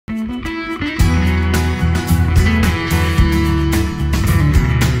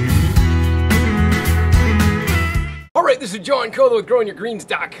is John Kale with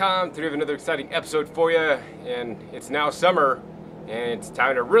GrowingYourGreens.com. Today we have another exciting episode for you, and it's now summer, and it's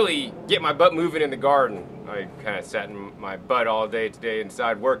time to really get my butt moving in the garden. I kind of sat in my butt all day today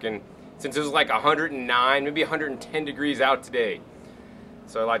inside working, since it was like 109, maybe 110 degrees out today.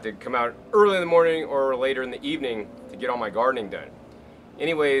 So I like to come out early in the morning or later in the evening to get all my gardening done.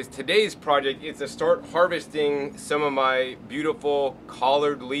 Anyways, today's project is to start harvesting some of my beautiful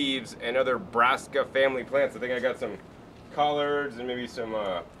collared leaves and other brassica family plants. I think I got some collards and maybe some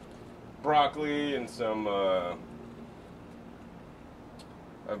broccoli and some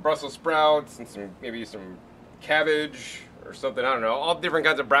Brussels sprouts and maybe some cabbage or something. I don't know. All different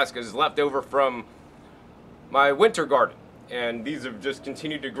kinds of brassicas left over from my winter garden. And these have just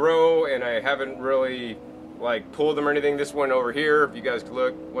continued to grow, and I haven't really pulled them or anything. This one over here, if you guys could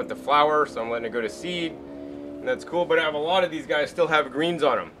look, went to flower, so I'm letting it go to seed, and that's cool. But I have a lot of these guys still have greens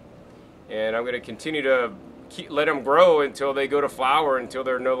on them, and I'm going to continue to let them grow until they go to flower, until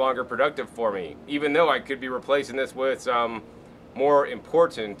they're no longer productive for me, even though I could be replacing this with some more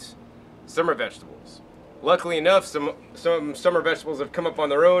important summer vegetables. Luckily enough, some summer vegetables have come up on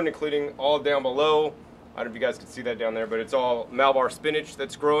their own, including all down below. I don't know if you guys can see that down there, but it's all Malabar spinach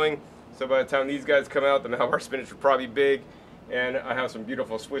that's growing. So by the time these guys come out, the Malabar spinach will probably be big. And I have some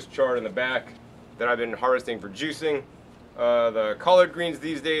beautiful Swiss chard in the back that I've been harvesting for juicing. The collard greens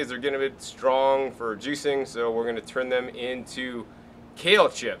these days are getting a bit strong for juicing, so we're going to turn them into kale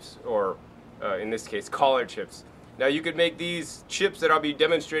chips, or in this case, collard chips. Now you could make these chips that I'll be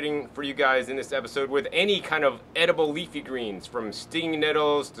demonstrating for you guys in this episode with any kind of edible leafy greens, from stinging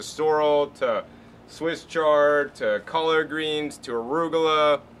nettles to sorrel to Swiss chard to collard greens to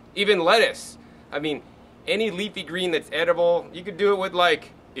arugula, even lettuce. I mean, any leafy green that's edible. You could do it with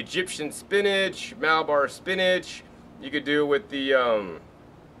like Egyptian spinach, Malabar spinach. You could do it with the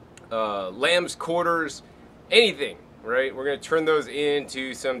lamb's quarters, anything, right? We're going to turn those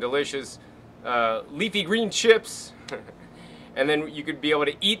into some delicious leafy green chips. And then you could be able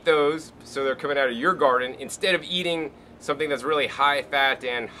to eat those, so they're coming out of your garden, instead of eating something that's really high fat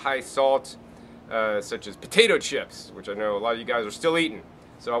and high salt, such as potato chips, which I know a lot of you guys are still eating.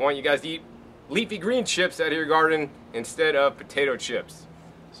 So I want you guys to eat leafy green chips out of your garden instead of potato chips.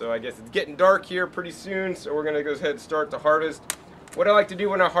 So I guess it's getting dark here pretty soon, so we're going to go ahead and start to harvest. What I like to do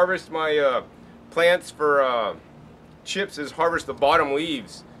when I harvest my plants for chips is harvest the bottom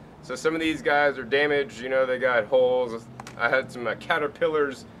leaves. So some of these guys are damaged, you know, they got holes. I had some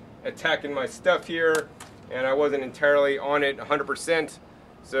caterpillars attacking my stuff here, and I wasn't entirely on it 100%.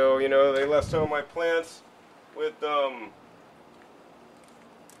 So, you know, they left some of my plants with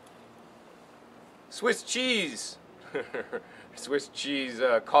Swiss cheese. Swiss cheese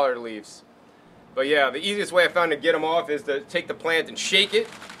collard leaves. But yeah, the easiest way I found to get them off is to take the plant and shake it.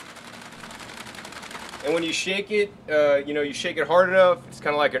 And when you shake it, you know, you shake it hard enough, it's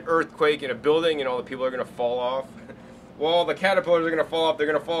kind of like an earthquake in a building, and all the people are going to fall off. Well, the caterpillars are going to fall off, they're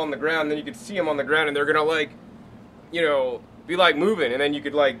going to fall on the ground, and then you can see them on the ground, and they're going to, like, you know, be like moving, and then you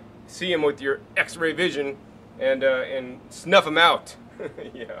could like see them with your x-ray vision and snuff them out.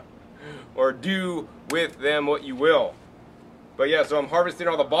 Yeah, or do with them what you will. But yeah, so I'm harvesting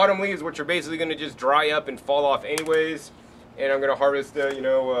all the bottom leaves, which are basically going to just dry up and fall off anyways, and I'm going to harvest you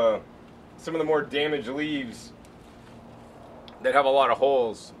know, some of the more damaged leaves that have a lot of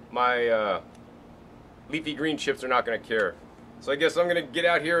holes. My leafy green chips are not going to care. So I guess I'm going to get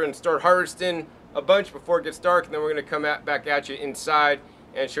out here and start harvesting a bunch before it gets dark, and then we're going to come back at you inside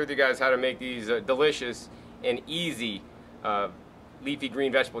and show you guys how to make these delicious and easy leafy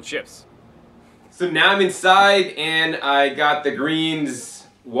green vegetable chips. So now I'm inside, and I got the greens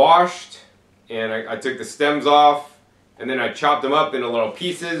washed, and I took the stems off, and then I chopped them up into little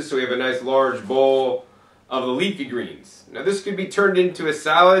pieces, so we have a nice large bowl of the leafy greens. Now this could be turned into a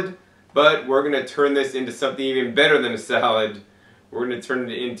salad, but we're going to turn this into something even better than a salad. We're going to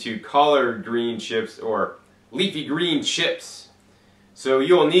turn it into collard green chips, or leafy green chips. So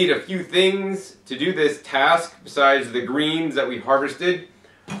you'll need a few things to do this task besides the greens that we harvested.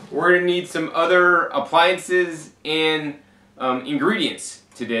 We're going to need some other appliances and ingredients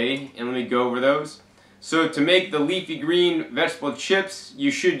today, and let me go over those. So to make the leafy green vegetable chips, you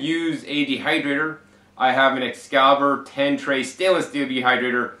should use a dehydrator. I have an Excalibur 10 tray stainless steel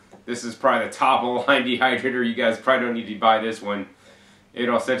dehydrator. This is probably the top of the line dehydrator. You guys probably don't need to buy this one.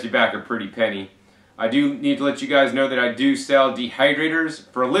 It'll set you back a pretty penny. I do need to let you guys know that I do sell dehydrators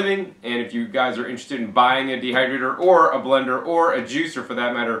for a living, and if you guys are interested in buying a dehydrator or a blender or a juicer for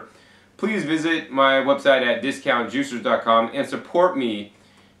that matter, please visit my website at discountjuicers.com and support me.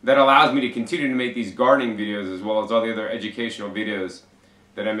 That allows me to continue to make these gardening videos as well as all the other educational videos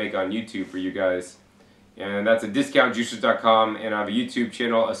that I make on YouTube for you guys. And that's at discountjuicers.com, and I have a YouTube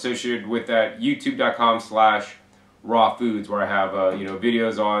channel associated with that, youtube.com/raw foods, where I have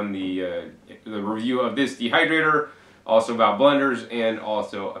videos on the review of this dehydrator, also about blenders, and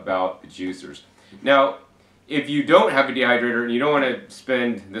also about the juicers. Now, if you don't have a dehydrator and you don't want to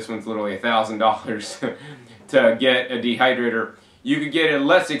spend, this one's literally $1,000 to get a dehydrator, you could get a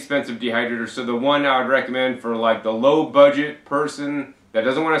less expensive dehydrator. So the one I would recommend for like the low budget person that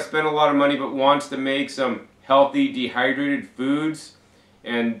doesn't want to spend a lot of money but wants to make some healthy dehydrated foods,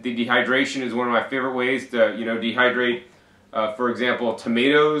 and the dehydration is one of my favorite ways to dehydrate, for example,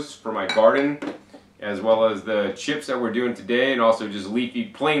 tomatoes for my garden, as well as the chips that we're doing today, and also just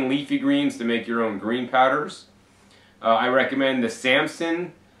plain leafy greens to make your own green powders. I recommend the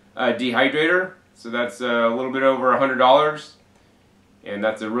Samson dehydrator. So that's a little bit over $100, and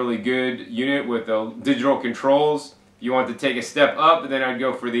that's a really good unit with digital controls. If you want to take a step up, then I'd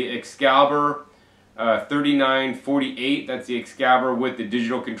go for the Excalibur 3948. That's the Excalibur with the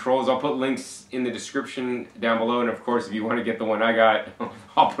digital controls. I'll put links in the description down below, and of course if you want to get the one I got,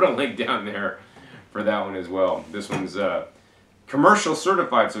 I'll put a link down there for that one as well. This one's commercial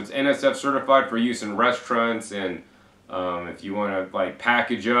certified, so it's NSF certified for use in restaurants, and if you want to like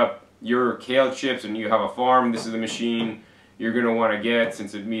package up your kale chips and you have a farm, this is the machine you're going to want to get,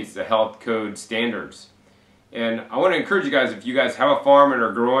 since it meets the health code standards. And I want to encourage you guys, if you guys have a farm and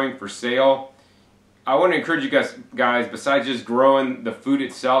are growing for sale, I want to encourage you guys, besides just growing the food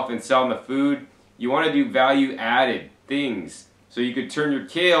itself and selling the food, you want to do value added things. So you could turn your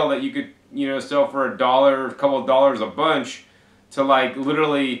kale that you could sell for $1, a couple of dollars a bunch, to like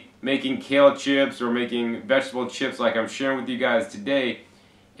literally making kale chips or making vegetable chips like I'm sharing with you guys today,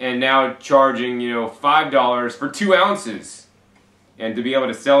 and now charging $5 for 2 ounces. And to be able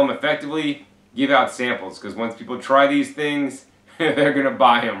to sell them effectively, give out samples, because once people try these things, they're going to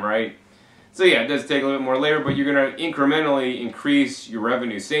buy them, right? So yeah, it does take a little bit more labor, but you're going to incrementally increase your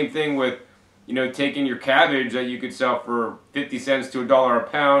revenue. Same thing with taking your cabbage that you could sell for 50 cents to $1 a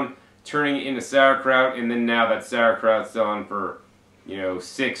pound, turning it into sauerkraut, and then now that sauerkraut's selling for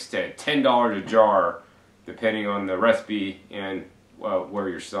 $6 to $10 a jar, depending on the recipe and where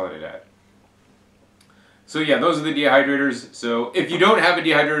you're selling it at. So yeah, those are the dehydrators. So if you don't have a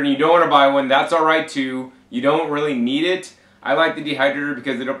dehydrator and you don't want to buy one, that's alright too. You don't really need it. I like the dehydrator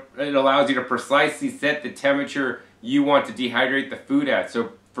because it allows you to precisely set the temperature you want to dehydrate the food at.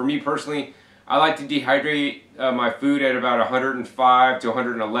 So for me personally, I like to dehydrate my food at about 105 to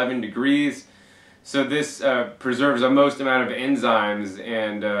 111 degrees. So this preserves the most amount of enzymes,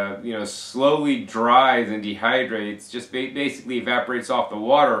 and slowly dries and dehydrates, just basically evaporates off the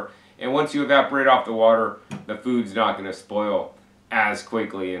water. And once you evaporate off the water, the food's not going to spoil as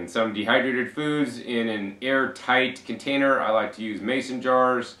quickly. And some dehydrated foods in an airtight container, I like to use mason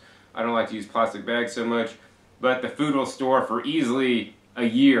jars. I don't like to use plastic bags so much, but the food will store for easily a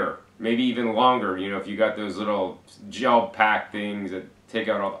year, maybe even longer, if you got those little gel pack things that take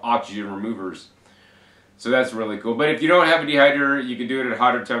out all the oxygen removers. So that's really cool. But if you don't have a dehydrator, you can do it at a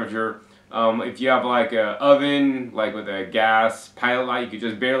hotter temperature. If you have like an oven, like with a gas pilot light, you could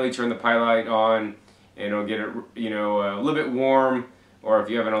just barely turn the pilot light on and it'll get it, a little bit warm. Or if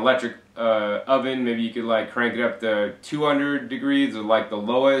you have an electric oven, maybe you could like crank it up to 200 degrees, or like the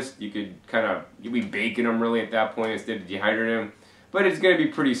lowest. You could you'll be baking them really at that point instead of dehydrating them. But it's going to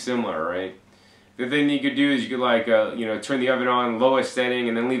be pretty similar, right? The thing you could do is you could like, turn the oven on lowest setting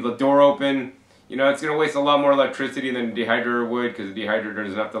and then leave the door open. It's going to waste a lot more electricity than a dehydrator would, because the dehydrator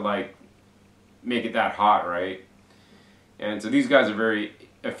doesn't have to like make it that hot, right? And so these guys are very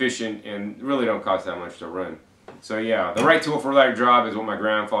efficient and really don't cost that much to run. So yeah, the right tool for that job is what my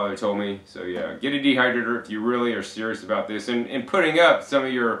grandfather told me. So yeah, get a dehydrator if you really are serious about this. And putting up some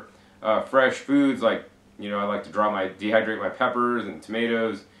of your fresh foods, like, I like to dehydrate my peppers and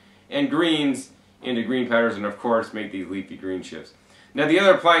tomatoes and greens into green powders, and of course make these leafy green chips. Now the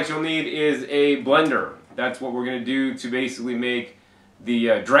other appliance you'll need is a blender. That's what we're going to do to basically make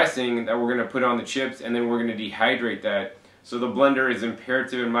the dressing that we're going to put on the chips, and then we're going to dehydrate that. So the blender is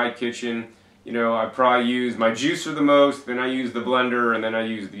imperative in my kitchen. I probably use my juicer the most, then I use the blender, and then I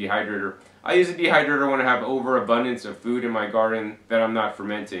use the dehydrator. I use a dehydrator when I have overabundance of food in my garden that I'm not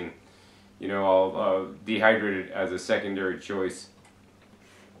fermenting. I'll dehydrate it as a secondary choice.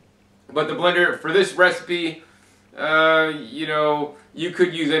 But the blender for this recipe, you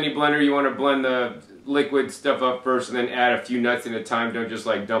could use any blender. You want to blend the liquid stuff up first and then add a few nuts at a time. Don't just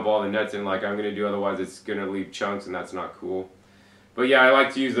like dump all the nuts in like I'm going to do, otherwise it's going to leave chunks and that's not cool. But yeah, I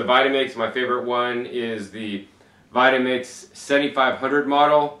like to use the Vitamix. My favorite one is the Vitamix 7500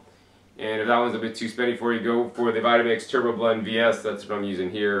 model. And if that one's a bit too spendy for you, go for the Vitamix Turbo Blend VS. That's what I'm using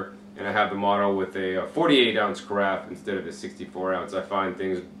here. and I have the model with a 48 ounce carafe instead of the 64 ounce. I find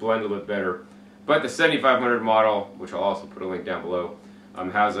things blend a little bit better. But the 7500 model, which I'll also put a link down below,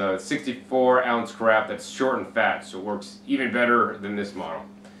 has a 64 ounce carafe that's short and fat, so it works even better than this model.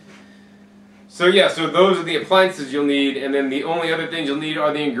 So yeah, so those are the appliances you'll need, and then the only other things you'll need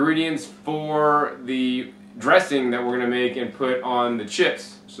are the ingredients for the dressing that we're going to make and put on the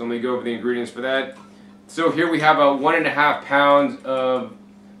chips. So let me go over the ingredients for that. So here we have a 1.5 pounds of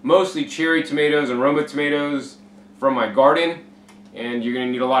mostly cherry tomatoes and Roma tomatoes from my garden, and you're going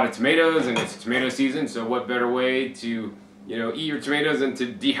to need a lot of tomatoes, and it's tomato season, so what better way to eat your tomatoes than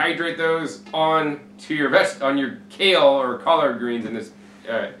to dehydrate those on your kale or collard greens in this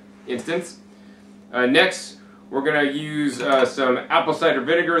instance. Next, we're going to use some apple cider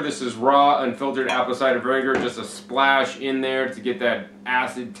vinegar. This is raw, unfiltered apple cider vinegar, just a splash in there to get that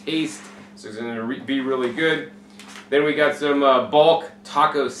acid taste. So it's going to be really good. Then we got some bulk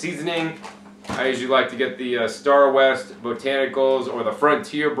taco seasoning. I usually like to get the Star West Botanicals or the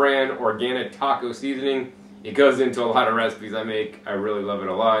Frontier brand organic taco seasoning. It goes into a lot of recipes I make. I really love it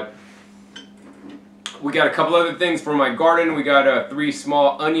a lot. We got a couple other things from my garden. We got 3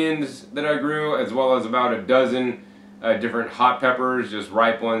 small onions that I grew, as well as about a dozen different hot peppers, just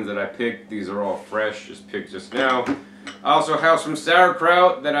ripe ones that I picked. These are all fresh, just picked just now. I also have some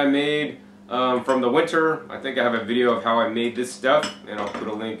sauerkraut that I made from the winter. I think I have a video of how I made this stuff, and I'll put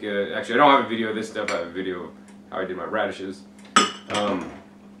a link. Actually, I don't have a video of this stuff. I have a video of how I did my radishes.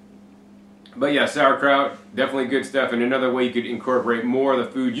 But yeah, sauerkraut, definitely good stuff, and another way you could incorporate more of the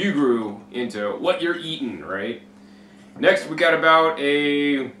food you grew into what you're eating, right? Next, we got about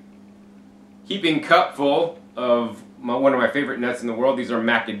a heaping cup full of one of my favorite nuts in the world. These are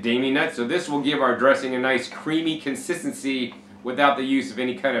macadamia nuts, so this will give our dressing a nice creamy consistency without the use of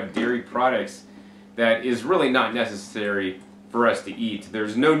any kind of dairy products that is really not necessary for us to eat.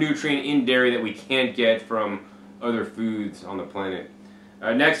 There's no nutrient in dairy that we can't get from other foods on the planet.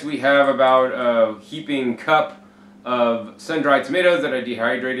 Next, we have about a heaping cup of sun-dried tomatoes that I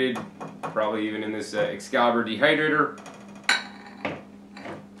dehydrated, probably even in this Excalibur dehydrator.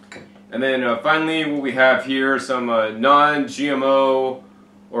 And then finally, what we have here, some non-GMO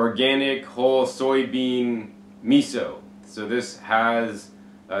organic whole soybean miso. So this has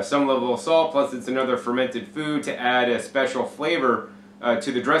some level of salt, plus it's another fermented food to add a special flavor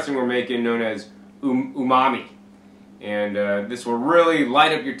to the dressing we're making, known as umami. And this will really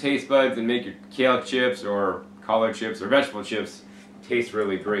light up your taste buds and make your kale chips or collard chips or vegetable chips taste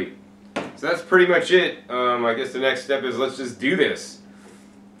really great. So that's pretty much it. I guess the next step is let's just do this.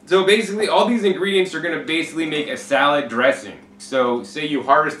 So basically all these ingredients are going to basically make a salad dressing. So say you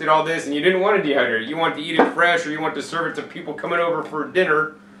harvested all this and you didn't want to dehydrate it. You want to eat it fresh, or you want to serve it to people coming over for a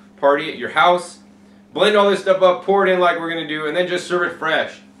dinner party at your house. Blend all this stuff up, pour it in like we're going to do, and then just serve it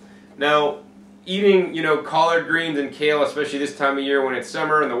fresh. Now, eating, collard greens and kale, especially this time of year when it's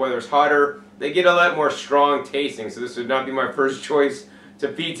summer and the weather's hotter, they get a lot more strong tasting. So this would not be my first choice to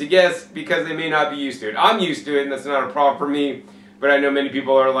feed to guests because they may not be used to it. I'm used to it, and that's not a problem for me. But I know many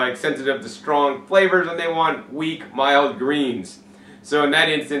people are like sensitive to strong flavors and they want weak, mild greens. So in that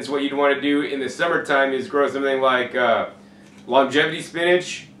instance, what you'd want to do in the summertime is grow something like longevity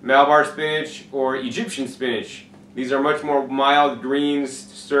spinach, Malabar spinach, or Egyptian spinach. These are much more mild greens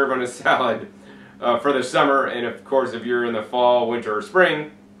to serve on a salad for the summer. And of course, if you're in the fall, winter, or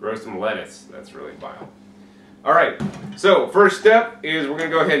spring, grow some lettuce. That's really mild. All right, so first step is we're going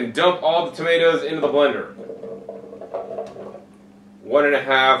to go ahead and dump all the tomatoes into the blender.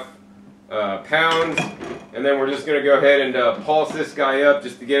 1.5 pounds, and then we're just going to go ahead and pulse this guy up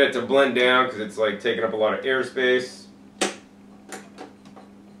just to get it to blend down because it's like taking up a lot of airspace.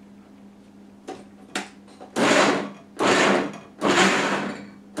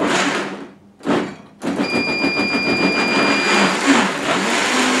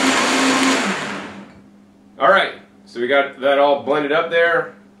 Alright, so we got that all blended up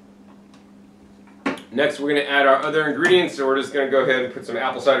there. Next, we're going to add our other ingredients, so we're just going to go ahead and put some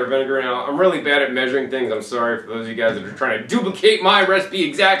apple cider vinegar in. I'm really bad at measuring things. I'm sorry for those of you guys that are trying to duplicate my recipe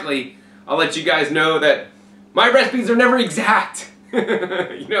exactly. I'll let you guys know that my recipes are never exact.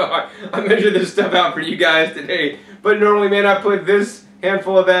 I measure this stuff out for you guys today, but normally, man, I put this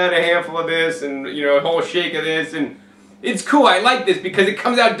handful of that, a handful of this, and, a whole shake of this, and it's cool. I like this because it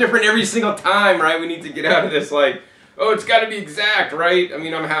comes out different every single time, right? We need to get out of this, like, oh, it's got to be exact, right? I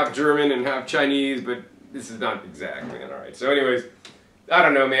mean, I'm half German and half Chinese, but this is not exact, man. All right. So anyways, I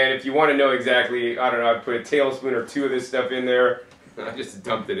don't know, man. If you want to know exactly, I don't know, I put a tablespoon or 2 of this stuff in there. I just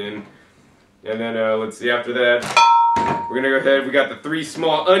dumped it in. And then let's see, after that, we're going to go ahead. We got the 3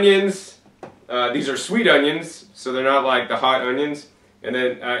 small onions. These are sweet onions, so they're not like the hot onions. And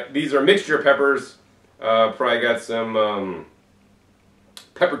then these are mixture peppers. Probably got some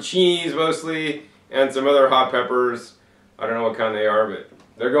pepperoncinis mostly, and some other hot peppers. I don't know what kind they are, but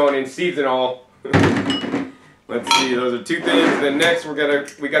they're going in seeds and all. Let's see, those are 2 things. Then next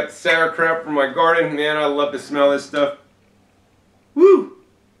we got the sauerkraut from my garden. Man, I love to smell this stuff. Woo!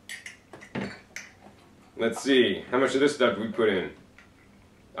 Let's see, how much of this stuff do we put in?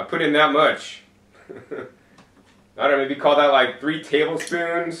 I put in that much. I don't know, maybe call that like 3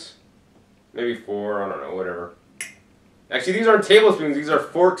 tablespoons. Maybe 4, I don't know, whatever. Actually, these aren't tablespoons, these are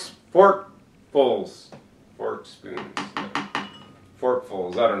forkfuls. Forkspoons.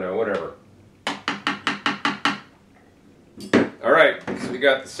 Forkfuls, I don't know, whatever. Alright, so we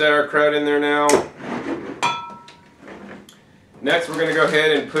got the sauerkraut in there now. Next, we're going to go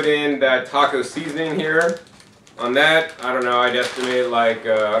ahead and put in that taco seasoning here. On that, I don't know, I'd estimate like,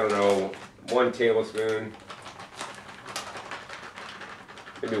 I don't know, 1 tablespoon.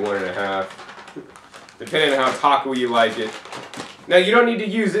 Maybe 1.5. Depending on how taco you like it. Now, you don't need to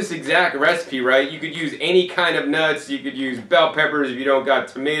use this exact recipe, right? You could use any kind of nuts. You could use bell peppers if you don't got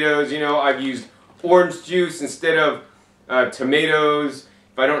tomatoes. You know, I've used orange juice instead of tomatoes.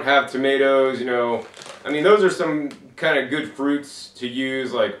 If I don't have tomatoes, you know, I mean, those are some kind of good fruits to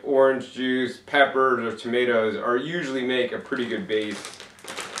use, like orange juice, peppers, or tomatoes are usually make a pretty good base.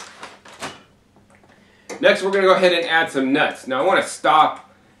 Next, we're going to go ahead and add some nuts. Now, I want to stop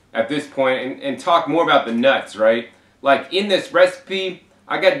at this point and talk more about the nuts, right? Like in this recipe,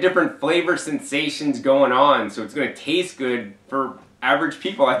 I got different flavor sensations going on, so it's going to taste good for average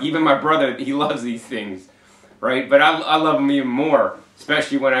people. Like even my brother, he loves these things, right? But I love them even more,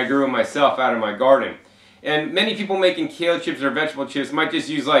 especially when I grew them myself out of my garden. And many people making kale chips or vegetable chips might just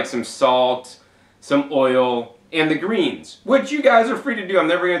use like some salt, some oil, and the greens, which you guys are free to do. I'm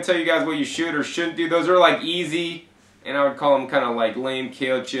never going to tell you guys what you should or shouldn't do. Those are like easy, and I would call them kind of like lame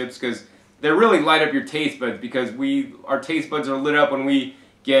kale chips because they really light up your taste buds, because our taste buds are lit up when we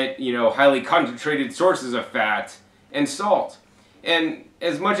get, you know, highly concentrated sources of fat and salt. And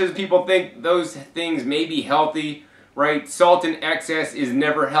as much as people think those things may be healthy, right, salt in excess is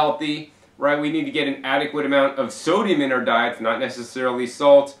never healthy, right? We need to get an adequate amount of sodium in our diets, not necessarily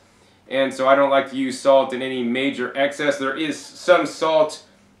salt. And so I don't like to use salt in any major excess. There is some salt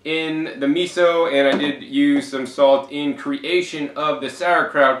in the miso, and I did use some salt in creation of the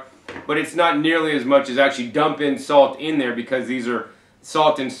sauerkraut, but it's not nearly as much as actually dumping salt in there, because these are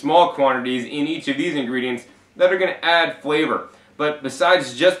salt in small quantities in each of these ingredients that are going to add flavor. But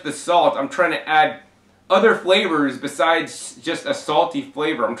besides just the salt, I'm trying to add other flavors besides just a salty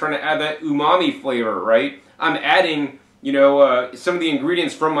flavor. I'm trying to add that umami flavor, right? I'm adding, you know, some of the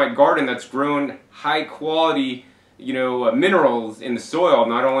ingredients from my garden that's grown high quality, you know, minerals in the soil.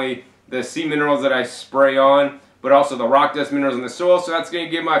 Not only the sea minerals that I spray on, but also the rock dust minerals in the soil. So that's going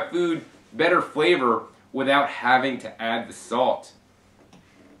to give my food better flavor without having to add the salt.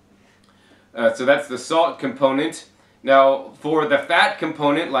 So that's the salt component. Now, for the fat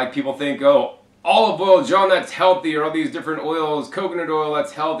component, like people think, oh, olive oil, John, that's healthy, or all these different oils, coconut oil,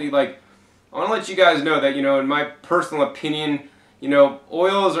 that's healthy. Like, I want to let you guys know that, you know, in my personal opinion, you know,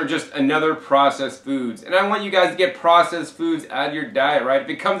 oils are just another processed foods. And I want you guys to get processed foods out of your diet, right? If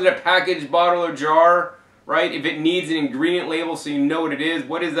it comes in a package, bottle, or jar, right? If it needs an ingredient label so you know what it is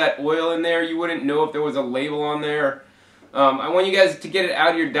that oil in there? You wouldn't know if there was a label on there. I want you guys to get it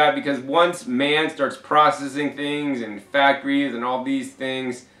out of your diet, because once man starts processing things in factories and all these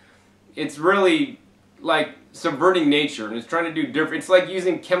things, it's really like subverting nature, and it's trying to do different. It's like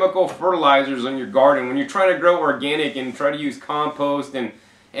using chemical fertilizers on your garden when you're trying to grow organic and try to use compost and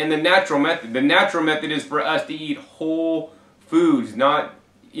the natural method. The natural method is for us to eat whole foods, not,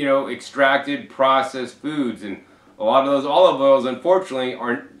 you know, extracted, processed foods. And a lot of those olive oils, unfortunately,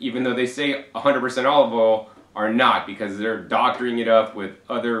 aren't, even though they say 100% olive oil, are not, because they're doctoring it up with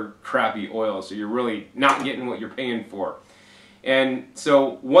other crappy oils. So you're really not getting what you're paying for. And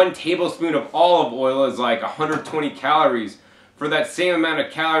so 1 tablespoon of olive oil is like 120 calories. For that same amount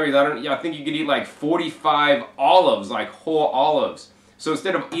of calories, I think you could eat like 45 olives, like whole olives. So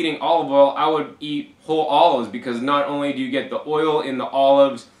instead of eating olive oil, I would eat whole olives, because not only do you get the oil in the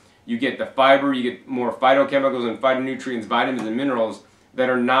olives, you get the fiber, you get more phytochemicals and phytonutrients, vitamins and minerals that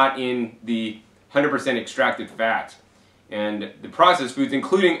are not in the 100% extracted fat. And the processed foods,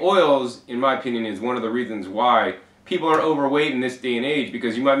 including oils, in my opinion, is one of the reasons why people are overweight in this day and age,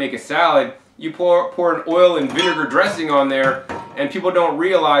 because you might make a salad, you pour an oil and vinegar dressing on there, and people don't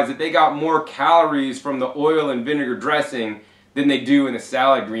realize that they got more calories from the oil and vinegar dressing than they do in the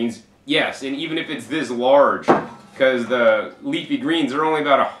salad greens. Yes, and even if it's this large, because the leafy greens are only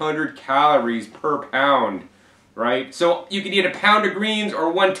about 100 calories per pound. right? So you could eat a pound of greens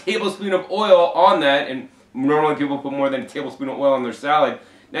or 1 tablespoon of oil on that, and normally people put more than a tablespoon of oil on their salad.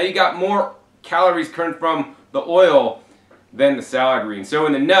 Now you got more calories coming from the oil than the salad greens. So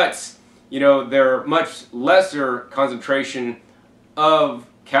in the nuts, you know, they're much lesser concentration of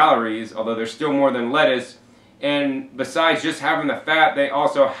calories, although there's still more than lettuce. And besides just having the fat, they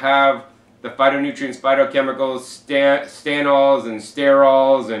also have the phytonutrients, phytochemicals, stanols and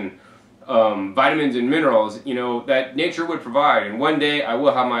sterols and vitamins and minerals, you know, that nature would provide. And one day I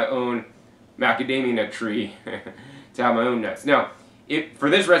will have my own macadamia nut tree to have my own nuts. Now, for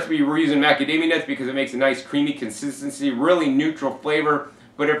this recipe, we're using macadamia nuts because it makes a nice creamy consistency, really neutral flavor.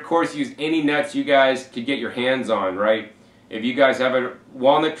 But of course, use any nuts you guys could get your hands on, right? If you guys have a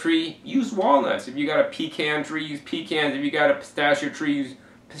walnut tree, use walnuts. If you got a pecan tree, use pecans. If you got a pistachio tree, use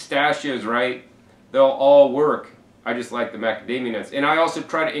pistachios, right? They'll all work. I just like the macadamia nuts. And I also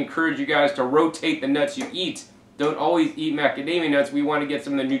try to encourage you guys to rotate the nuts you eat. Don't always eat macadamia nuts. We want to get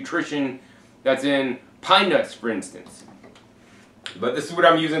some of the nutrition that's in pine nuts, for instance. But this is what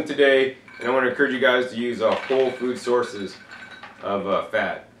I'm using today, and I want to encourage you guys to use whole food sources of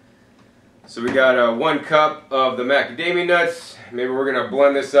fat. So we got 1 cup of the macadamia nuts. Maybe we're going to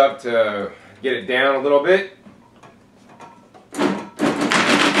blend this up to get it down a little bit.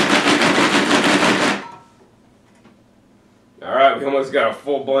 Alright, we almost got a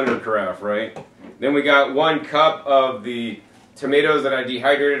full blender carafe, right? Then we got 1 cup of the tomatoes that I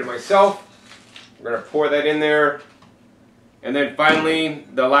dehydrated myself. We're going to pour that in there. And then finally,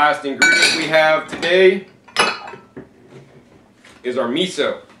 the last ingredient we have today is our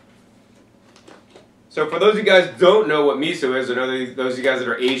miso. So for those of you guys who don't know what miso is, I know those of you guys that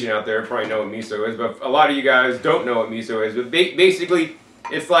are Asian out there probably know what miso is, but a lot of you guys don't know what miso is. But basically,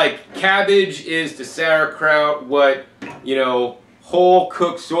 it's like cabbage is to sauerkraut what, you know, whole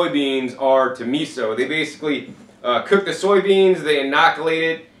cooked soybeans are to miso. They basically cook the soybeans, they inoculate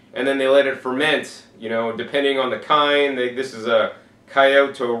it, and then they let it ferment, you know, depending on the kind. This is a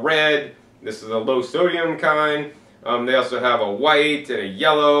Kyoto red, this is a low sodium kind. They also have a white and a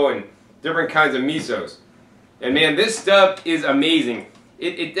yellow and different kinds of misos. And man, this stuff is amazing.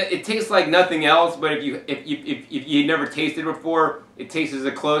 It tastes like nothing else, but if you never tasted it before, it tastes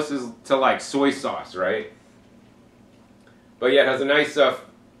as close as to like soy sauce, right? But yeah, it has a nice, a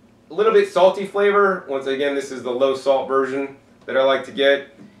little bit salty flavor. Once again, this is the low salt version that I like to get.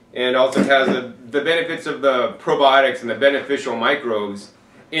 And also has the benefits of the probiotics and the beneficial microbes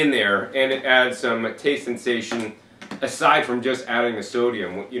in there. And it adds some taste sensation aside from just adding the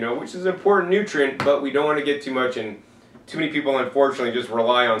sodium, you know, which is an important nutrient, but we don't want to get too much, and too many people unfortunately just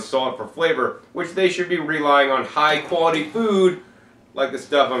rely on salt for flavor, which they should be relying on high quality food like the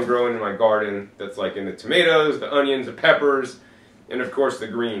stuff I'm growing in my garden that's like in the tomatoes, the onions, the peppers, and of course the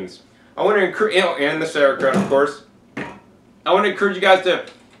greens. I want to encourage, and the sauerkraut of course. I want to encourage you guys to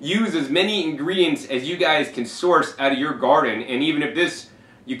use as many ingredients as you guys can source out of your garden, and even if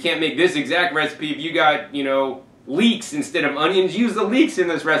you can't make this exact recipe, if you got, you know, leeks instead of onions, use the leeks in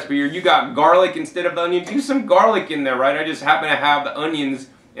this recipe, or you got garlic instead of the onions, use some garlic in there, right? I just happen to have the onions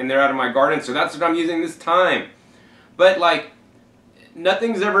and they're out of my garden, so that's what I'm using this time. But like,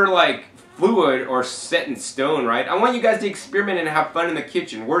 nothing's ever like fluid or set in stone, right? I want you guys to experiment and have fun in the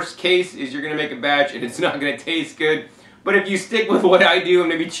kitchen. Worst case is you're gonna make a batch and it's not gonna taste good. But if you stick with what I do and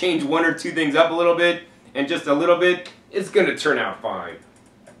maybe change 1 or 2 things up a little bit, and just a little bit, it's gonna turn out fine.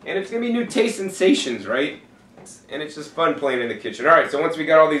 And it's gonna be new taste sensations, right? And it's just fun playing in the kitchen. Alright, so once we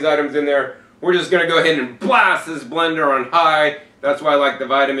got all these items in there, we're just going to go ahead and blast this blender on high. That's why I like the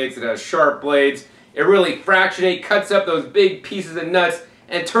Vitamix. It has sharp blades. It really fractionates, cuts up those big pieces of nuts,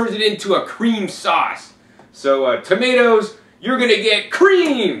 and turns it into a cream sauce. So tomatoes, you're going to get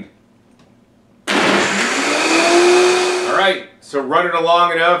creamed! Alright, so run it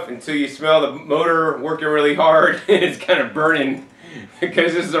along enough until you smell the motor working really hard and it's kind of burning,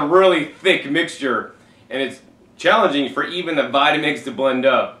 because this is a really thick mixture and it's challenging for even the Vitamix to blend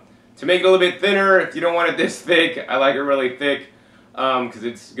up. To make it a little bit thinner, if you don't want it this thick, I like it really thick because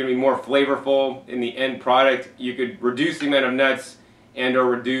it's going to be more flavorful in the end product. You could reduce the amount of nuts and or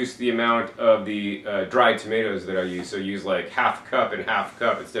reduce the amount of the dried tomatoes that I use. So use like half cup and half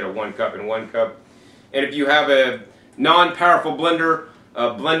cup instead of 1 cup and 1 cup. And if you have a non-powerful blender,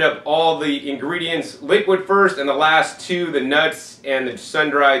 blend up all the ingredients liquid first, and the last 2, the nuts and the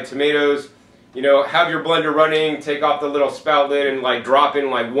sun-dried tomatoes. You know, have your blender running, take off the little spout lid and like drop in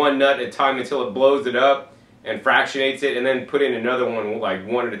like 1 nut at a time until it blows it up and fractionates it, and then put in another one like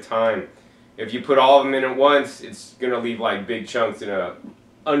 1 at a time. If you put all of them in at once, it's going to leave like big chunks in a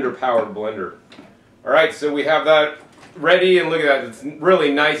underpowered blender. Alright, so we have that ready, and look at that, it's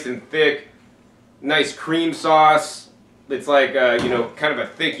really nice and thick. nice cream sauce. It's like, you know, kind of a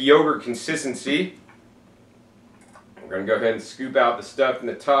thick yogurt consistency. We're going to go ahead and scoop out the stuff in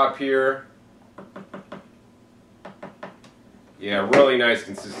the top here. Yeah, really nice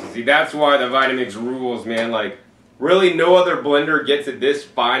consistency. That's why the Vitamix rules, man. Like, really no other blender gets it this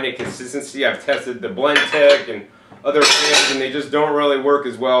fine a consistency. I've tested the BlendTech and other brands, and they just don't really work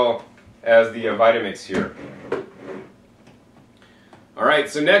as well as the Vitamix here. Alright,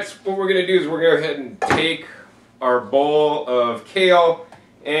 so next what we're going to do is we're going to go ahead and take our bowl of kale,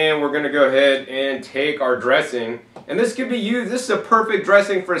 and we're going to go ahead and take our dressing. And this could be used, this is a perfect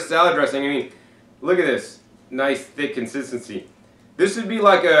dressing for a salad dressing. I mean, look at this. Nice thick consistency. This would be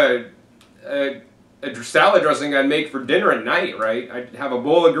like a salad dressing I'd make for dinner at night, right? I'd have a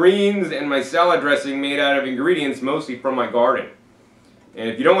bowl of greens and my salad dressing made out of ingredients mostly from my garden. And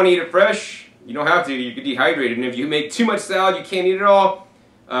if you don't want to eat it fresh, you don't have to. You could dehydrate it. And if you make too much salad, you can't eat it all,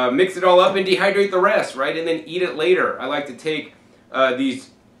 mix it all up and dehydrate the rest, right? And then eat it later. I like to take these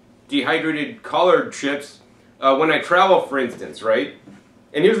dehydrated collard chips when I travel, for instance, right?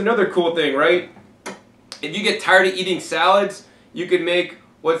 And here's another cool thing, right? If you get tired of eating salads, you can make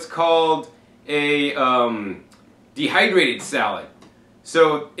what's called a dehydrated salad.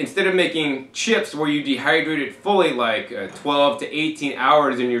 So instead of making chips where you dehydrate it fully, like 12 to 18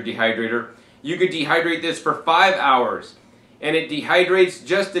 hours in your dehydrator, you could dehydrate this for 5 hours. And it dehydrates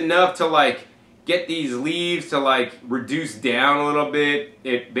just enough to like get these leaves to like reduce down a little bit.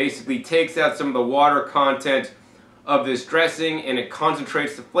 It basically takes out some of the water content of this dressing and it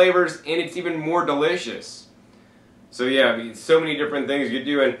concentrates the flavors, and it's even more delicious. So yeah, I mean, so many different things you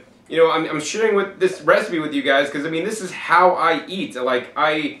do. And you know, I'm sharing with this recipe with you guys because I mean, this is how I eat. Like,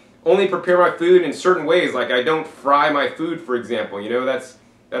 I only prepare my food in certain ways. Like, I don't fry my food, for example. You know, that's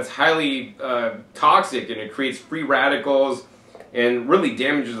highly toxic, and it creates free radicals and really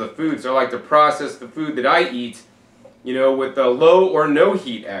damages the food. So I like to process the food that I eat, you know, with a low or no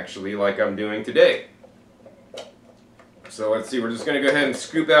heat, actually, like I'm doing today. So let's see, we're just going to go ahead and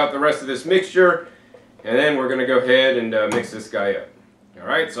scoop out the rest of this mixture, and then we're going to go ahead and mix this guy up.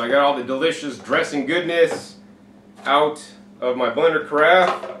 Alright, so I got all the delicious dressing goodness out of my blender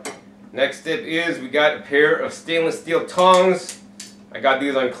carafe. Next step is we got a pair of stainless steel tongs. I got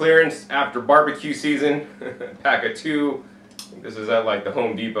these on clearance after barbecue season. Pack of 2. I think this is at like the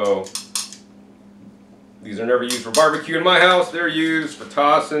Home Depot. These are never used for barbecue in my house. They're used for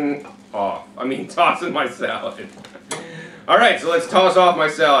tossing off. I mean, tossing my salad. Alright, so let's toss off my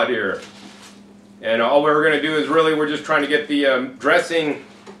salad here. And all we're going to do is really, we're just trying to get the dressing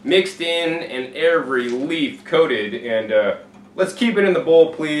mixed in and every leaf coated. And let's keep it in the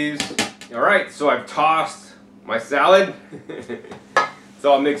bowl, please. Alright, so I've tossed my salad. It's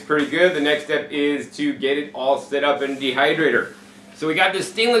all mixed pretty good. The next step is to get it all set up in a dehydrator. So we got this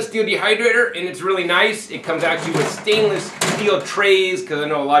stainless steel dehydrator, and it's really nice. It comes actually with stainless steel trays, because I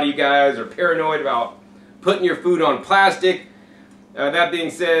know a lot of you guys are paranoid about putting your food on plastic. That being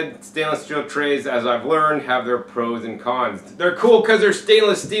said, stainless steel trays, as I've learned, have their pros and cons. They're cool because they're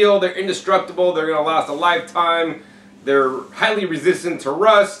stainless steel, they're indestructible, they're going to last a lifetime, they're highly resistant to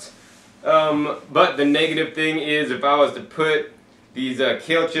rust. But the negative thing is, if I was to put these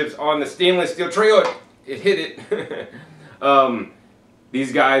kale chips on the stainless steel tray, oh, it hit it.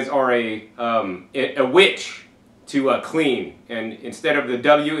 These guys are a witch to clean, and instead of the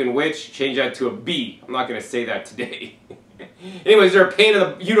W in witch, change that to a B. I'm not going to say that today. Anyways, they're a pain in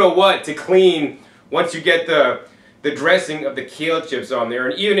the you-know-what to clean once you get the dressing of the kale chips on there.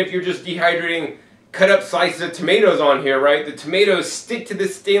 And even if you're just dehydrating cut up slices of tomatoes on here, right, the tomatoes stick to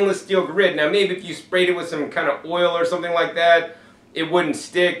this stainless steel grid. Now maybe if you sprayed it with some kind of oil or something like that, it wouldn't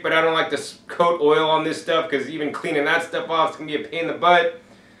stick, but I don't like to coat oil on this stuff because even cleaning that stuff off is going to be a pain in the butt.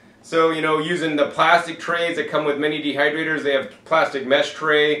 So, you know, using the plastic trays that come with many dehydrators, they have plastic mesh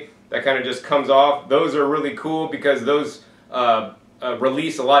tray that kind of just comes off. Those are really cool because those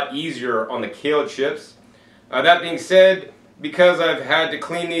release a lot easier on the kale chips. That being said, because I've had to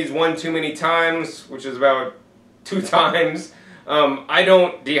clean these one too many times, which is about 2 times, I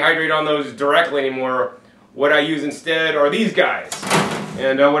don't dehydrate on those directly anymore. What I use instead are these guys.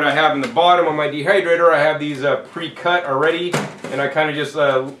 And what I have in the bottom of my dehydrator, I have these pre-cut already, and I kind of just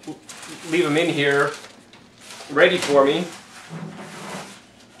leave them in here ready for me.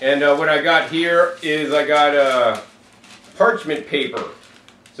 And what I got here is I got parchment paper.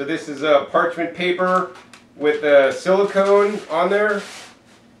 So this is parchment paper with silicone on there,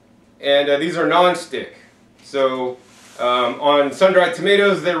 and these are non-stick. So on sun-dried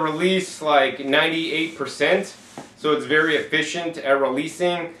tomatoes, they release like 98%, so it's very efficient at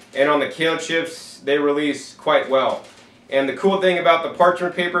releasing, and on the kale chips, they release quite well. And the cool thing about the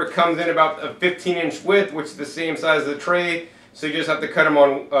parchment paper, it comes in about a 15-inch width, which is the same size as the tray. So you just have to cut them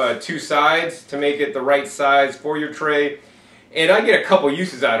on two sides to make it the right size for your tray. And I get a couple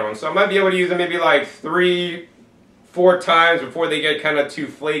uses out of them. So I might be able to use them maybe like 3-4 times before they get kind of too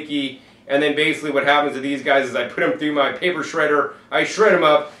flaky. And then basically what happens to these guys is I put them through my paper shredder, I shred them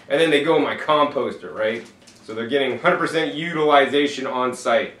up, and then they go in my composter, right? So they're getting 100% utilization on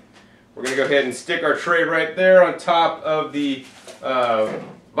site. We're going to go ahead and stick our tray right there on top of the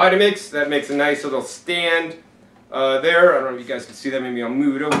Vitamix. That makes a nice little stand there. I don't know if you guys can see that. Maybe I'll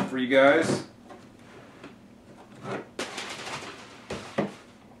move it over for you guys. Make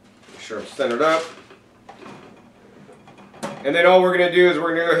sure I'm centered up. And then all we're going to do is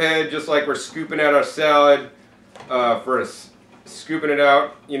we're going to go ahead, just like we're scooping out our salad, scooping it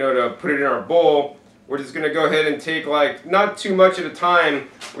out, you know, to put it in our bowl. We're just going to go ahead and take, like, not too much at a time.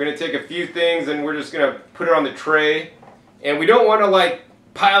 We're going to take a few things and we're just going to put it on the tray. And we don't want to, like,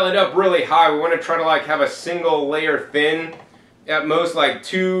 pile it up really high. We want to try to, like, have a single layer thin. At most, like,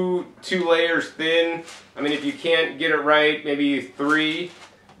 two layers thin. I mean, if you can't get it right, maybe 3.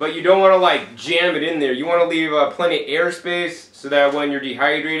 But you don't want to, like, jam it in there. You want to leave plenty of airspace so that when you're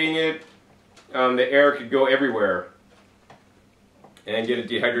dehydrating it, the air could go everywhere and get it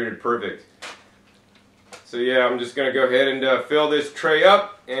dehydrated perfect. So yeah, I'm just going to go ahead and fill this tray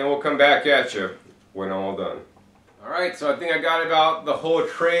up, and we'll come back at you when I'm all done. Alright, so I think I got about the whole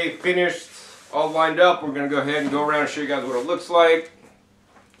tray finished, all lined up. We're going to go ahead and go around and show you guys what it looks like.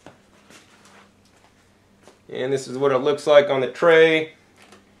 And this is what it looks like on the tray.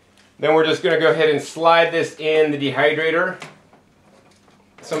 Then we're just going to go ahead and slide this in the dehydrator.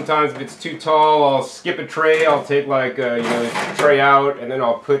 Sometimes if it's too tall, I'll skip a tray. I'll take, like, you know, the tray out, and then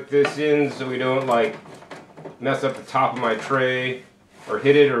I'll put this in so we don't, like, mess up the top of my tray or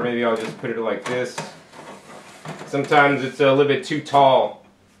hit it, or maybe I'll just put it like this. Sometimes it's a little bit too tall.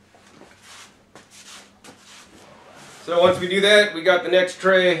 So once we do that, we got the next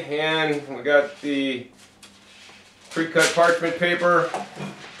tray, and we got the pre-cut parchment paper,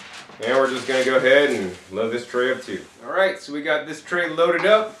 and we're just going to go ahead and load this tray up too. Alright, so we got this tray loaded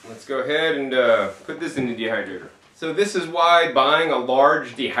up. Let's go ahead and put this in the dehydrator. So this is why buying a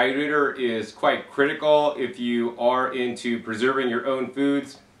large dehydrator is quite critical if you are into preserving your own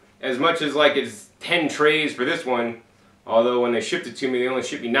foods. As much as, like, it's 10 trays for this one, although when they shipped it to me, they only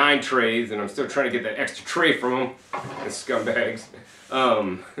shipped me 9 trays, and I'm still trying to get that extra tray from them, the scumbags.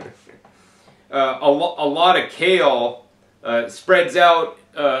 A lot of kale spreads out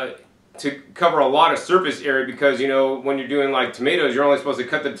to cover a lot of surface area because, you know, when you're doing, like, tomatoes, you're only supposed to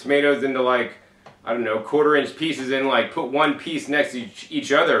cut the tomatoes into, like, I don't know, 1/4-inch pieces and, like, put one piece next to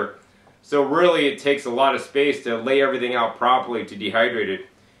each other. So really it takes a lot of space to lay everything out properly to dehydrate it.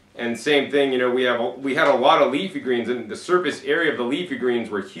 And same thing, you know, we had a lot of leafy greens, and the surface area of the leafy greens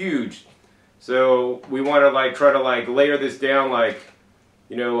were huge. So we want to, like, try to, like, layer this down, like,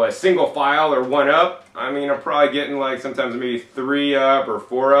 you know, a single file or 1 up. I mean, I'm probably getting, like, sometimes maybe 3 up or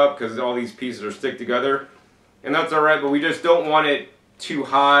 4 up because all these pieces are stick together. And that's alright, but we just don't want it too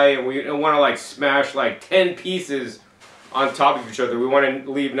high, and we don't want to, like, smash, like, 10 pieces on top of each other. We want to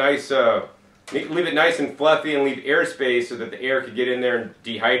leave it nice and fluffy and leave airspace so that the air could get in there and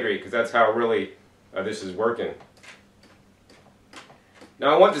dehydrate, because that's how really this is working.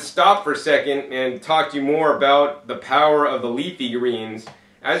 Now I want to stop for a second and talk to you more about the power of the leafy greens.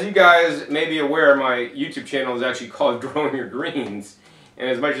 As you guys may be aware, my YouTube channel is actually called Growing Your Greens, and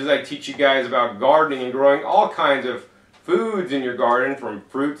as much as I teach you guys about gardening and growing all kinds of foods in your garden, from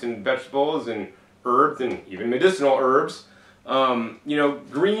fruits and vegetables and herbs and even medicinal herbs, you know,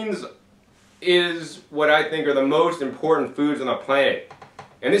 greens is what I think are the most important foods on the planet.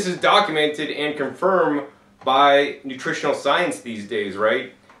 And this is documented and confirmed by nutritional science these days,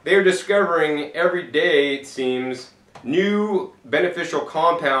 right? They are discovering every day, it seems, new beneficial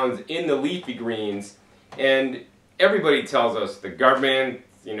compounds in the leafy greens. And everybody tells us, the government,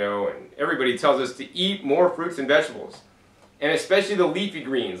 you know, and everybody tells us to eat more fruits and vegetables. And especially the leafy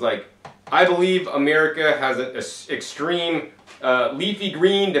greens. Like, I believe America has an extreme leafy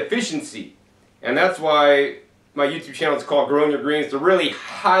green deficiency. And that's why my YouTube channel is called Growing Your Greens, to really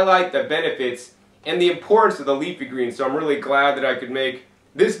highlight the benefits and the importance of the leafy greens. So I'm really glad that I could make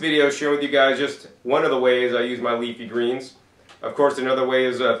this video sharing with you guys just one of the ways I use my leafy greens. Of course, another way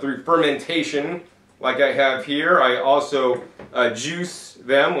is through fermentation, like I have here. I also juice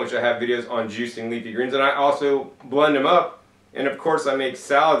them, which I have videos on juicing leafy greens, and I also blend them up. And of course I make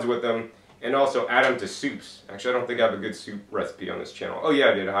salads with them and also add them to soups. Actually, I don't think I have a good soup recipe on this channel. Oh yeah,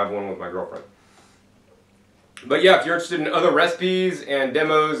 I did. I have one with my girlfriend. But yeah, if you're interested in other recipes and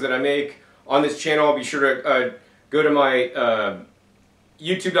demos that I make on this channel, be sure to go to my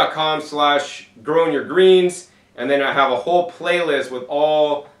youtube.com/growingyourgreens, and then I have a whole playlist with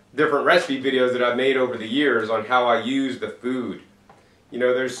all different recipe videos that I've made over the years on how I use the food. You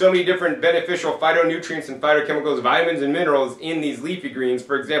know, there's so many different beneficial phytonutrients and phytochemicals, vitamins and minerals in these leafy greens.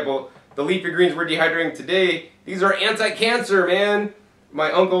 For example, the leafy greens we're dehydrating today, these are anti-cancer, man. My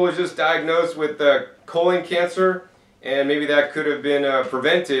uncle was just diagnosed with colon cancer, and maybe that could have been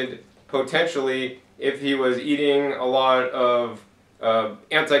prevented potentially if he was eating a lot of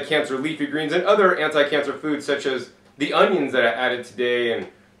anti-cancer leafy greens and other anti-cancer foods, such as the onions that I added today, and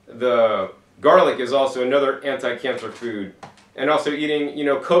the garlic is also another anti-cancer food. And also eating, you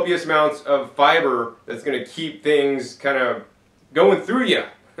know, copious amounts of fiber that's going to keep things kind of going through you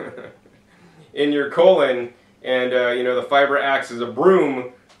in your colon. And, you know, the fiber acts as a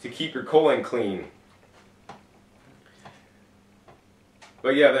broom to keep your colon clean.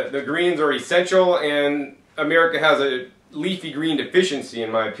 But yeah, the greens are essential, and America has a leafy green deficiency, in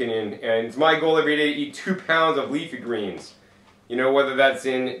my opinion. And it's my goal every day to eat 2 pounds of leafy greens. You know, whether that's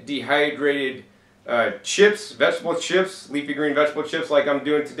in dehydrated chips, vegetable chips, leafy green vegetable chips like I'm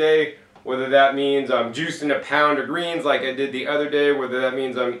doing today, whether that means I'm juicing a pound of greens like I did the other day, whether that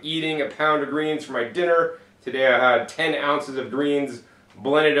means I'm eating a pound of greens for my dinner. Today I had 10 ounces of greens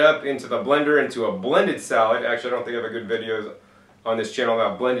blended up into the blender into a blended salad. Actually, I don't think I have a good video on this channel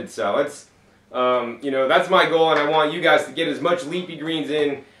about blended salads. You know, that's my goal, and I want you guys to get as much leafy greens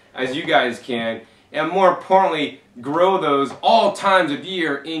in as you guys can. And more importantly, grow those all times of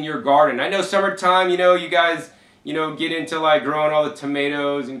year in your garden. I know summertime, you know, you guys, you know, get into like growing all the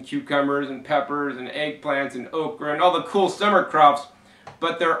tomatoes and cucumbers and peppers and eggplants and okra and all the cool summer crops.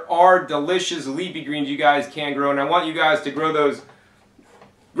 But there are delicious leafy greens you guys can grow, and I want you guys to grow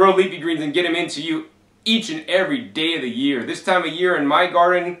leafy greens and get them into you each and every day of the year. This time of year in my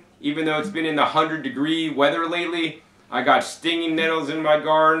garden, even though it's been in the 100-degree weather lately, I got stinging nettles in my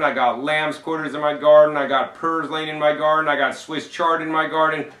garden, I got lamb's quarters in my garden, I got purslane in my garden, I got Swiss chard in my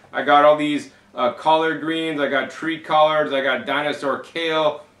garden, I got all these collard greens, I got tree collards, I got dinosaur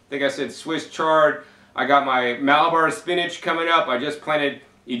kale, I think I said Swiss chard, I got my Malabar spinach coming up, I just planted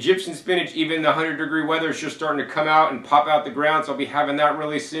Egyptian spinach, even the 100-degree weather is just starting to come out and pop out the ground, so I'll be having that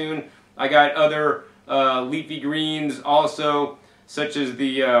really soon. I got other leafy greens also, such as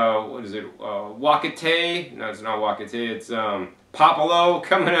the, what is it, wakate, no it's not wakate, it's popolo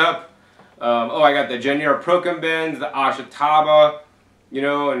coming up. Oh, I got the Genera procumbens, the ashataba, you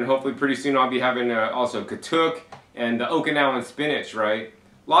know, and hopefully pretty soon I'll be having also katuk and the Okinawan spinach, right?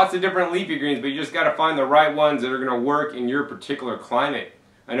 Lots of different leafy greens, but you just got to find the right ones that are going to work in your particular climate.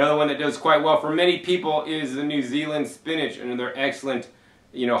 Another one that does quite well for many people is the New Zealand spinach, and they're excellent,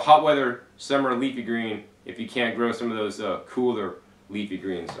 you know, hot weather summer leafy green if you can't grow some of those cooler leafy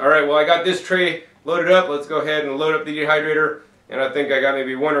greens. Alright, well I got this tray loaded up. Let's go ahead and load up the dehydrator, and I think I got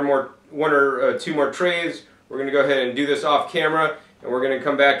maybe one or two more trays. We're going to go ahead and do this off camera, and we're going to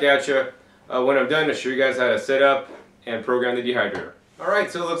come back at you when I'm done to show you guys how to set up and program the dehydrator.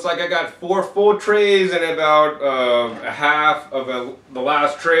 Alright, so it looks like I got 4 full trays and about a half of the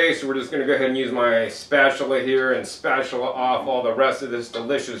last tray, so we're just going to go ahead and use my spatula here and spatula off all the rest of this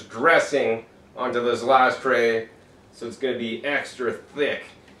delicious dressing onto this last tray, so it's going to be extra thick.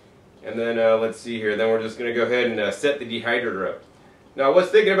 And then let's see here, then we're just going to go ahead and set the dehydrator up. Now I was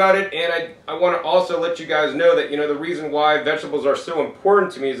thinking about it, and I want to also let you guys know that, you know, the reason why vegetables are so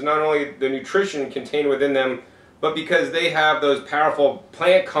important to me is not only the nutrition contained within them, but because they have those powerful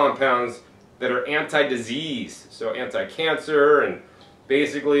plant compounds that are anti-disease, so anti-cancer, and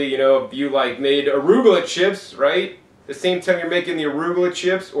basically, you know, if you like made arugula chips, right? The same time you're making the arugula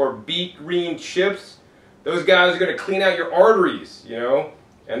chips or beet green chips, those guys are going to clean out your arteries, you know?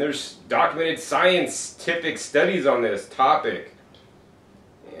 And there's documented scientific studies on this topic.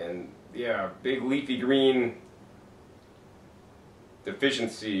 And yeah, big leafy green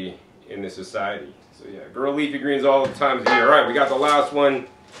deficiency in this society. So yeah, grow leafy greens all the times of year. Alright, we got the last one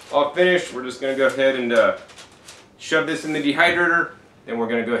all finished. We're just going to go ahead and shove this in the dehydrator. Then we're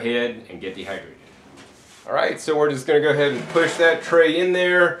going to go ahead and get dehydrated. Alright, so we're just going to go ahead and push that tray in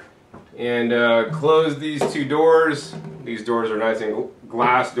there and close these 2 doors. These doors are nice and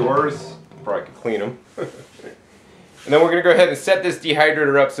glass doors. Probably could clean them. And then we're going to go ahead and set this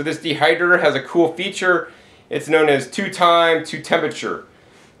dehydrator up. So this dehydrator has a cool feature. It's known as 2-time 2-temperature.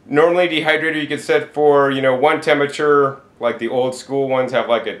 Normally dehydrator you can set for, you know, 1 temperature, like the old school ones have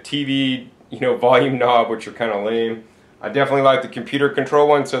like a TV, you know, volume knob, which are kind of lame. I definitely like the computer control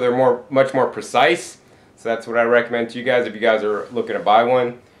ones, so they're much more precise. So that's what I recommend to you guys if you guys are looking to buy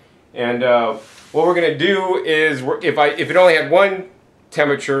one. And what we're going to do is, if it only had 1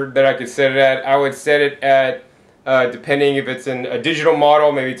 temperature that I could set it at, I would set it at depending if it's in a digital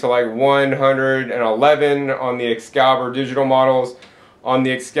model, maybe to like 111 on the Excalibur digital models. On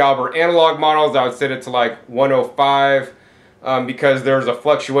the Excalibur analog models, I would set it to like 105 because there's a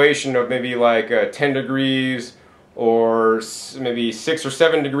fluctuation of maybe like 10 degrees or maybe 6 or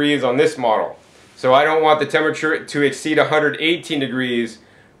 7 degrees on this model. So I don't want the temperature to exceed 118 degrees,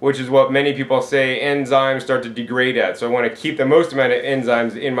 which is what many people say enzymes start to degrade at. So I want to keep the most amount of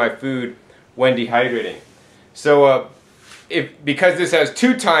enzymes in my food when dehydrating. So because this has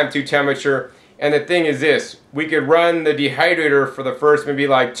 2 time to temperature, and the thing is this, we could run the dehydrator for the first maybe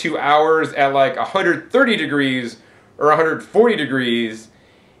like 2 hours at like 130 degrees or 140 degrees,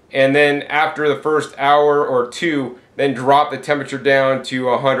 and then after the first hour or 2, then drop the temperature down to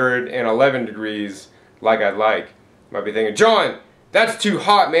 111 degrees like I'd like. You might be thinking, John, that's too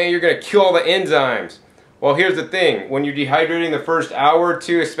hot, man, you're gonna kill all the enzymes. Well, here's the thing, when you're dehydrating the first hour or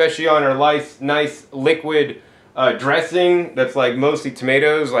 2, especially on our nice liquid dressing that's like mostly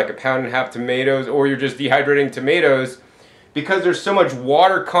tomatoes, like 1.5 pounds tomatoes, or you're just dehydrating tomatoes, because there's so much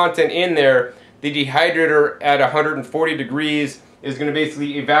water content in there, the dehydrator at 140 degrees is going to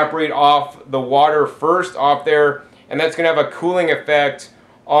basically evaporate off the water first off there, and that's going to have a cooling effect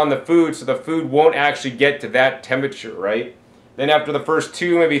on the food, so the food won't actually get to that temperature, right? Then after the first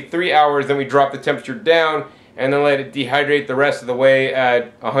 2, maybe 3 hours, then we drop the temperature down and then let it dehydrate the rest of the way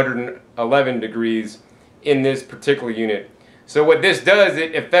at 111 degrees in this particular unit. So what this does,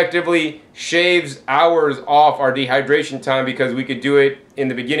 it effectively shaves hours off our dehydration time, because we could do it in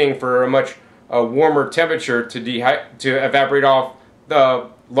the beginning for a much warmer temperature to evaporate off the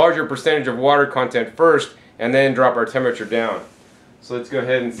larger percentage of water content first and then drop our temperature down. So let's go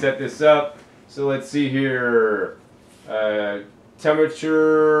ahead and set this up. So let's see here.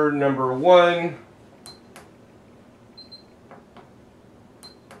 Temperature number 1.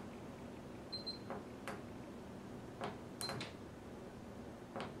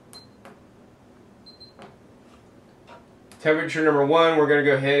 Temperature number 1, we're going to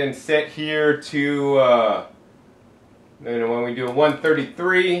go ahead and set here to, when we do a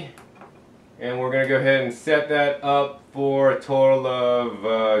 133, and we're going to go ahead and set that up for a total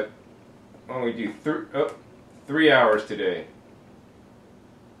of, we do 3 hours today.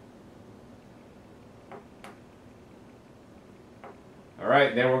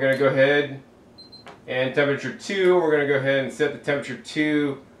 Alright, then we're going to go ahead and temperature 2, we're going to go ahead and set the temperature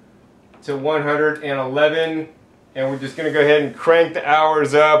 2 to 111. And we're just going to go ahead and crank the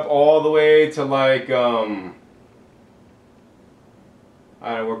hours up all the way to like, we're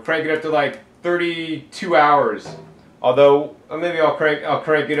cranking up to like 32 hours. Although, maybe I'll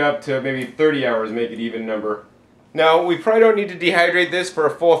crank it up to maybe 30 hours, make it even number. Now, we probably don't need to dehydrate this for a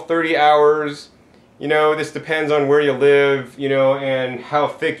full 30 hours. You know, this depends on where you live, you know, and how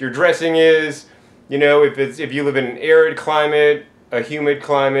thick your dressing is. You know, if you live in an arid climate, a humid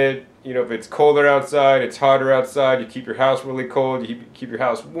climate, you know, if it's colder outside, it's hotter outside, you keep your house really cold, you keep your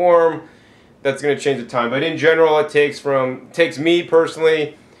house warm, that's going to change the time. But in general, it takes me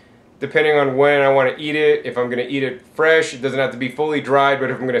personally, depending on when I want to eat it. If I'm going to eat it fresh, it doesn't have to be fully dried,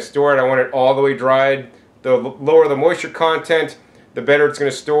 but if I'm going to store it, I want it all the way dried. The lower the moisture content, the better it's going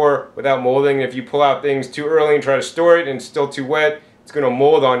to store without molding. If you pull out things too early and try to store it and it's still too wet, it's going to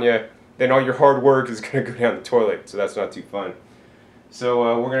mold on you. Then all your hard work is going to go down the toilet, so that's not too fun.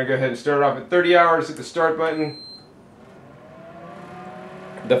 So we're going to go ahead and start it off at 30 hours, hit the start button.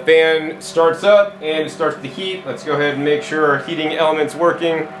 The fan starts up and it starts to heat. Let's go ahead and make sure our heating element's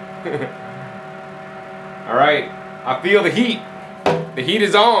working. Alright, I feel the heat. The heat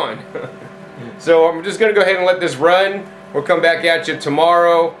is on. So I'm just going to go ahead and let this run. We'll come back at you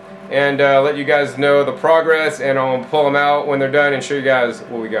tomorrow and let you guys know the progress, and I'll pull them out when they're done and show you guys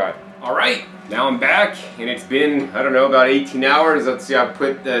what we got. Alright, now I'm back, and it's been, I don't know, about 18 hours. Let's see, I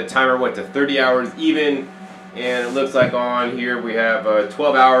put the timer, to 30 hours even, and it looks like on here we have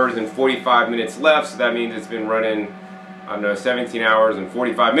 12 hours and 45 minutes left, so that means it's been running, I don't know, 17 hours and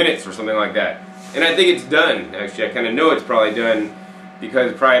 45 minutes or something like that. And I think it's done, actually. I kind of know it's probably done,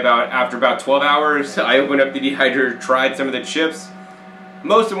 because probably after about 12 hours, I opened up the dehydrator, tried some of the chips.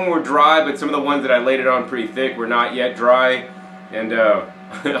 Most of them were dry, but some of the ones that I laid it on pretty thick were not yet dry, and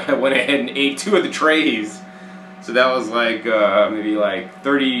I went ahead and ate 2 of the trays. So that was like maybe like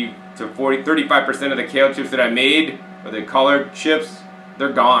 30 to 40, 35% of the kale chips that I made, or the collard chips,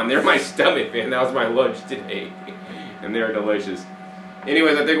 they're gone. They're in my stomach, man. That was my lunch today. And they're delicious.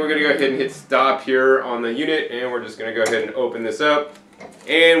 Anyways, I think we're going to go ahead and hit stop here on the unit, and we're just going to go ahead and open this up.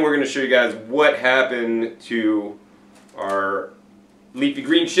 And we're going to show you guys what happened to our leafy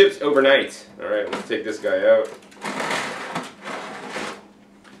green chips overnight. Alright, let's take this guy out.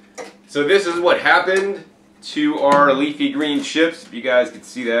 So this is what happened. to our leafy green chips, if you guys can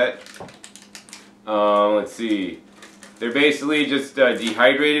see that. Let's see. They're basically just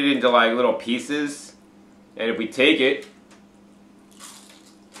dehydrated into like little pieces. And if we take it,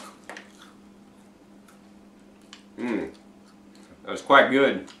 that was quite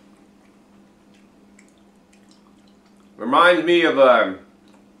good. Reminds me of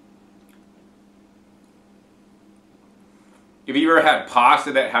if you ever had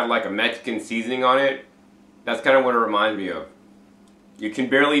pasta that had like a Mexican seasoning on it, that's kind of what it reminds me of. You can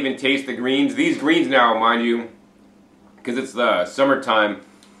barely even taste the greens. These greens now, mind you, because it's the summertime,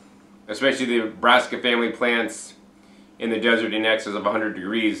 especially the brassica family plants in the desert in excess of 100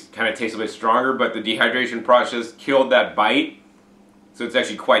 degrees, kind of taste a bit stronger, but the dehydration process killed that bite, so it's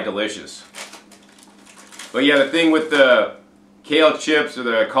actually quite delicious. But yeah, the thing with the kale chips or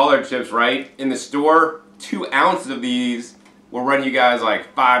the collard chips, right, in the store, 2 ounces of these will run you guys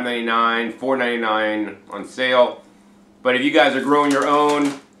like $5.99, $4.99 on sale. But if you guys are growing your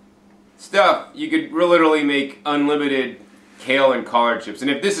own stuff, you could literally make unlimited kale and collard chips. And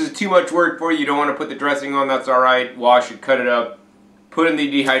if this is too much work for you, you don't want to put the dressing on, that's alright. Wash it, cut it up, put in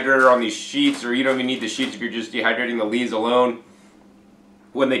the dehydrator on these sheets, or you don't even need the sheets if you're just dehydrating the leaves alone.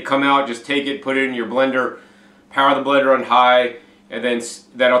 When they come out, just take it, put it in your blender, power the blender on high, and then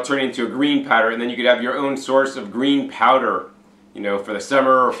that'll turn into a green powder, and then you could have your own source of green powder, you know, for the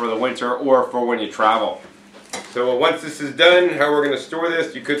summer or for the winter or for when you travel. So once this is done, how we're going to store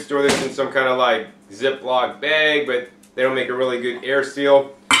this, you could store this in some kind of like Ziploc bag, but they don't make a really good air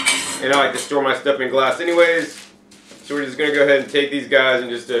seal. And I like to store my stuff in glass anyways. So we're just going to go ahead and take these guys and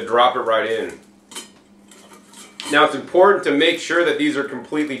just drop it right in. Now it's important to make sure that these are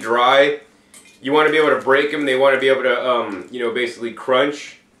completely dry. You want to be able to break them. They want to be able to, you know, basically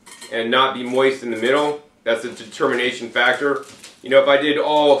crunch and not be moist in the middle. That's a determination factor. You know, if I did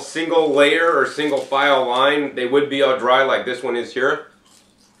all single layer or single file line, they would be all dry like this one is here.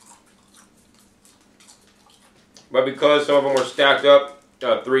 But because some of them are stacked up,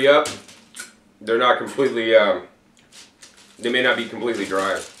 3 up, they're not completely, they may not be completely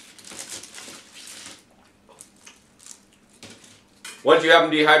dry. Once you have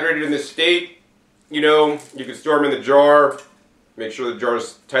them dehydrated in this state, you know, you can store them in the jar. Make sure the jar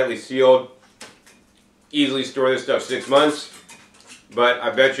is tightly sealed. Easily store this stuff 6 months. But I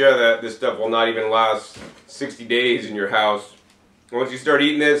bet you that this stuff will not even last 60 days in your house. Once you start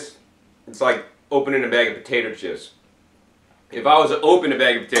eating this, it's like opening a bag of potato chips. If I was to open a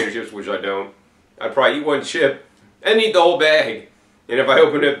bag of potato chips, which I don't, I'd probably eat 1 chip and eat the whole bag. And if I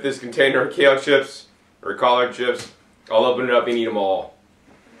open up this container of kale chips or collard chips, I'll open it up and eat them all.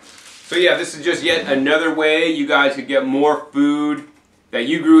 So yeah, this is just yet another way you guys could get more food that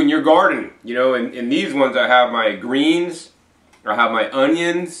you grew in your garden. You know, in these ones I have my greens, I have my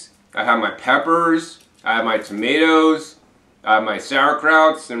onions, I have my peppers, I have my tomatoes, I have my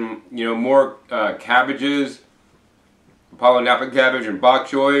sauerkrauts, and you know, more cabbages, Apollo Napa cabbage and bok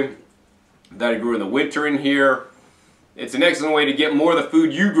choy that I grew in the winter in here. It's an excellent way to get more of the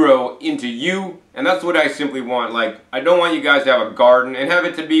food you grow into you, and that's what I simply want. Like, I don't want you guys to have a garden and have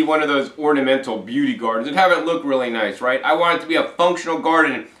it to be one of those ornamental beauty gardens and have it look really nice, right? I want it to be a functional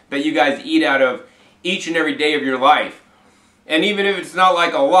garden that you guys eat out of each and every day of your life. And even if it's not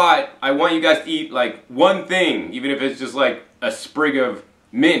like a lot, I want you guys to eat like 1 thing, even if it's just like a sprig of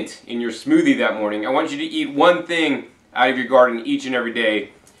mint in your smoothie that morning. I want you to eat 1 thing out of your garden each and every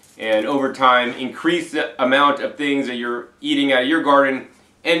day. And over time, increase the amount of things that you're eating out of your garden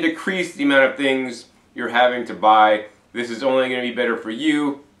and decrease the amount of things you're having to buy. This is only going to be better for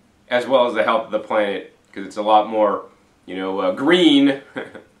you as well as the health of the planet, because it's a lot more, you know, green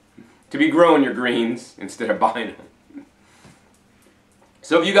to be growing your greens instead of buying them.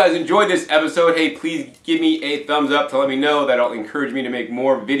 So if you guys enjoyed this episode, hey, please give me a thumbs up to let me know. That'll encourage me to make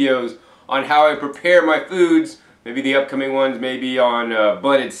more videos on how I prepare my foods. Maybe the upcoming ones may be on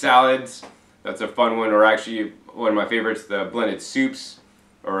blended salads. That's a fun one. Or actually, one of my favorites, the blended soups.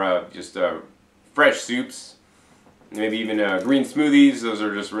 Or just fresh soups. Maybe even green smoothies. Those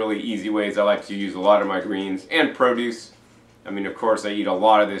are just really easy ways I like to use a lot of my greens and produce. I mean, of course, I eat a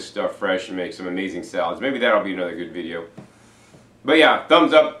lot of this stuff fresh and make some amazing salads. Maybe that'll be another good video. But yeah,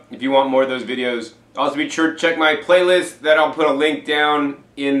 thumbs up if you want more of those videos. Also be sure to check my playlist that I'll put a link down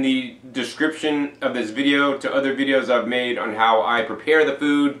in the description of this video to other videos I've made on how I prepare the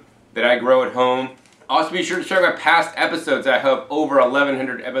food that I grow at home. Also be sure to check my past episodes. I have over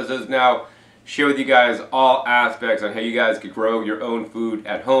 1,100 episodes now. Share with you guys all aspects on how you guys could grow your own food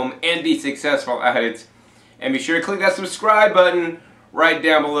at home and be successful at it. And be sure to click that subscribe button right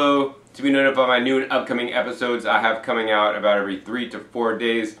down below to be notified of my new and upcoming episodes I have coming out about every 3 to 4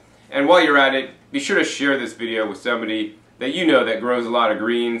 days. And while you're at it, be sure to share this video with somebody that you know that grows a lot of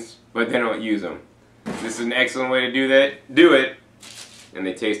greens, but they don't use them. This is an excellent way to do it, and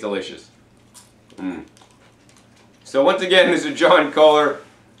they taste delicious. So once again, this is John Kohler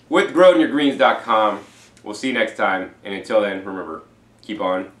with growingyourgreens.com. We'll see you next time, and until then, remember, keep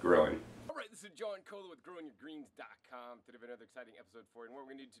on growing. Alright, this is John Kohler with growingyourgreens.com. Today we have another exciting episode for you, and what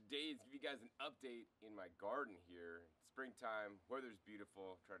we're going to do today is give you guys an update in my garden here. Springtime, weather's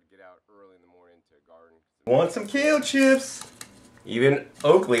beautiful, try to get out early in the morning to garden. Want some kale chips? Even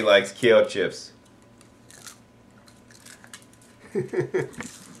Oakley likes kale chips.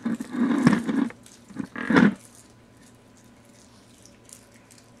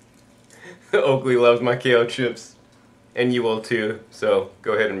 Oakley loves my kale chips, and you will too, so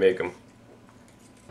go ahead and make them.